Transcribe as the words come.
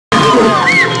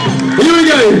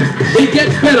it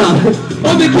gets better.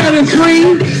 On the count of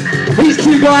 3, these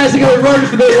two guys are going to run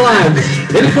for their lives.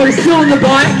 And if they're still on the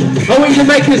bike, I want you to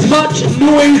make as much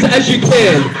noise as you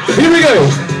can. Here we go.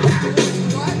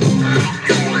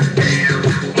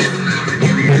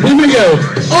 Here we go.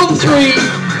 On 3,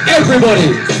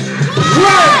 everybody.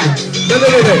 1. No.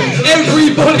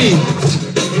 Everybody. 2.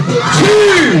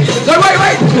 No,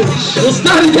 wait. We'll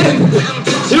start again.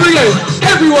 Here we go.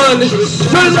 Everyone,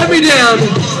 don't let me down.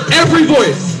 Every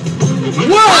voice. 1,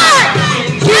 2,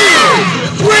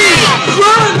 3,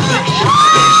 run!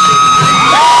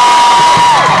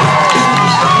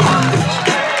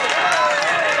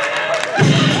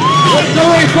 Don't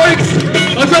worry, folks.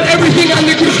 I've got everything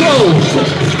under control.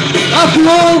 After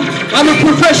all, I'm a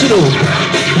professional.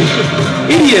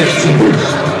 Idiot.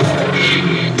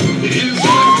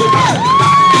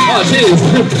 Oh, cheers.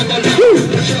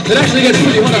 It actually gets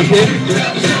pretty hot up here.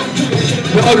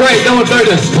 Oh great, no one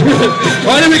noticed.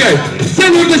 Alright, here we go.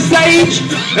 Center of the stage,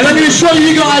 and I'm going to show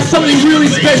you guys something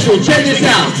really special. Check this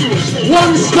out.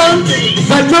 One stunt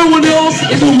that no one else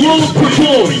in the world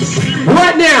performs.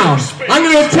 Right now, I'm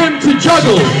going to attempt to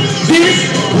juggle this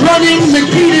running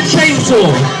Makita chainsaw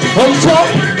on top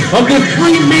of the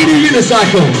 3-meter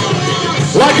unicycle.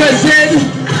 Like I said,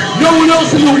 no one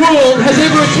else in the world has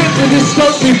ever attempted this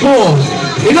stunt before.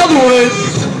 In other words,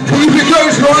 if it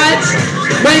goes right,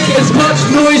 make as much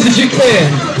noise as you can.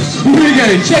 Here we go,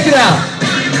 check it out.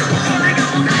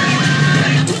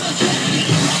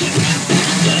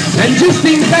 And just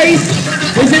in case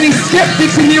there's any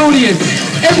skeptics in the audience,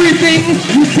 everything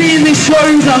you see in this show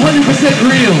is 100%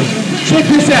 real. Check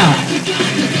this out.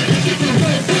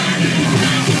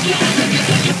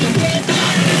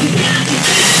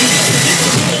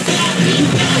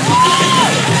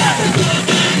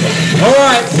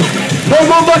 Alright, no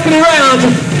more mucking around.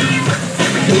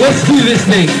 Let's do this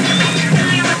thing.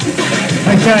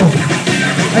 Okay,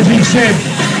 as he said,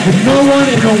 no one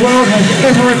in the world has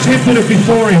ever attempted it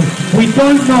before him. We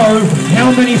don't know how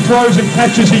many throws and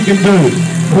catches he can do.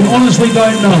 We honestly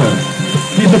don't know.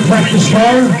 Here's a practice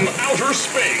throw. Outer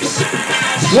space.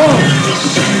 Whoa.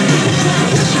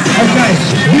 Okay,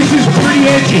 this is pretty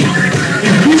edgy.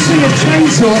 If you see a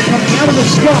chainsaw come out of the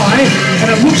sky and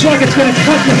it looks like it's going to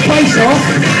cut your face off,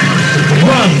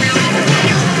 run.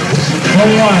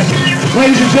 Alright,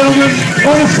 ladies and gentlemen,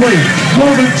 honestly,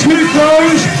 more than 2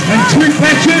 throws and 2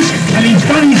 catches, and he's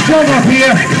done his job up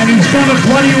here, and he's done it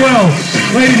bloody well.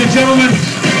 Ladies and gentlemen,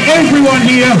 everyone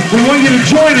here, we want you to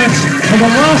join us for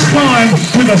the last time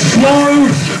with a slow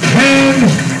hand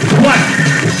clap.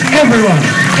 Everyone.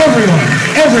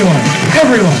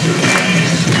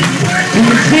 We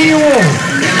can see you all.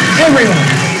 Everyone.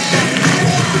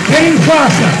 Getting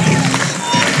faster.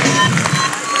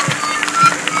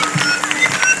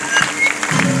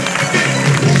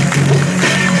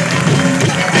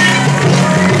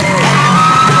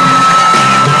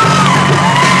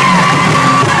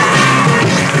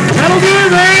 That'll do,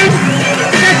 man.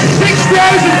 That's 6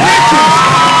 throws and catches.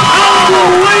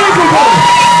 Unbelievable.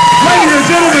 Ladies and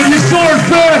gentlemen, you saw it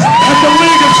first at the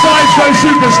League of Sideshow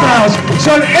Superstars.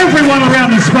 So everyone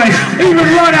around the space, even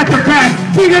right at the back,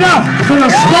 big it up for the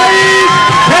Space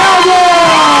Cowboy!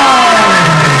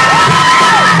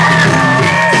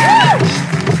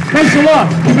 Thanks a lot.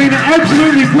 You've been an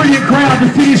absolutely brilliant crowd to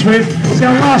finish with. It's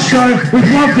our last show.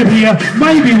 We've loved it here.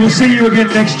 Maybe we'll see you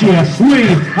again next year. We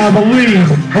are the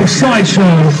League of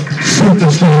Sideshow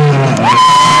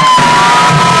Superstars.